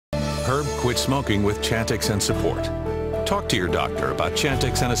Herb quit smoking with Chantix and support. Talk to your doctor about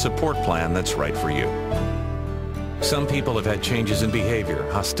Chantix and a support plan that's right for you. Some people have had changes in behavior,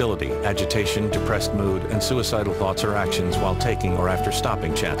 hostility, agitation, depressed mood, and suicidal thoughts or actions while taking or after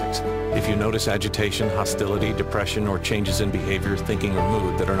stopping Chantix. If you notice agitation, hostility, depression, or changes in behavior, thinking, or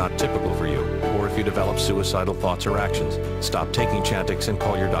mood that are not typical for you, or if you develop suicidal thoughts or actions, stop taking Chantix and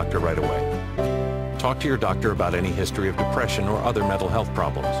call your doctor right away. Talk to your doctor about any history of depression or other mental health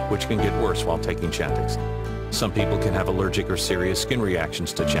problems, which can get worse while taking Chantix. Some people can have allergic or serious skin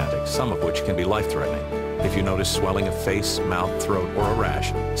reactions to Chantix, some of which can be life-threatening. If you notice swelling of face, mouth, throat, or a rash,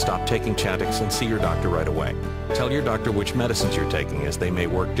 stop taking Chantix and see your doctor right away. Tell your doctor which medicines you're taking, as they may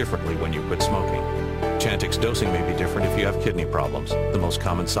work differently when you quit smoking. Chantix dosing may be different if you have kidney problems. The most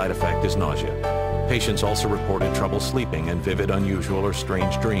common side effect is nausea. Patients also reported trouble sleeping and vivid, unusual, or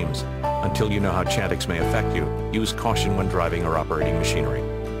strange dreams. Until you know how Chantix may affect you, use caution when driving or operating machinery.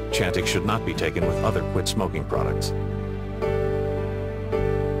 Chantix should not be taken with other quit smoking products.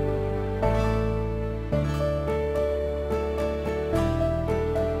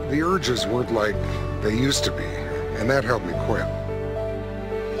 The urges weren't like they used to be, and that helped me quit.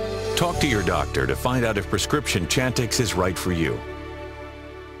 Talk to your doctor to find out if prescription Chantix is right for you.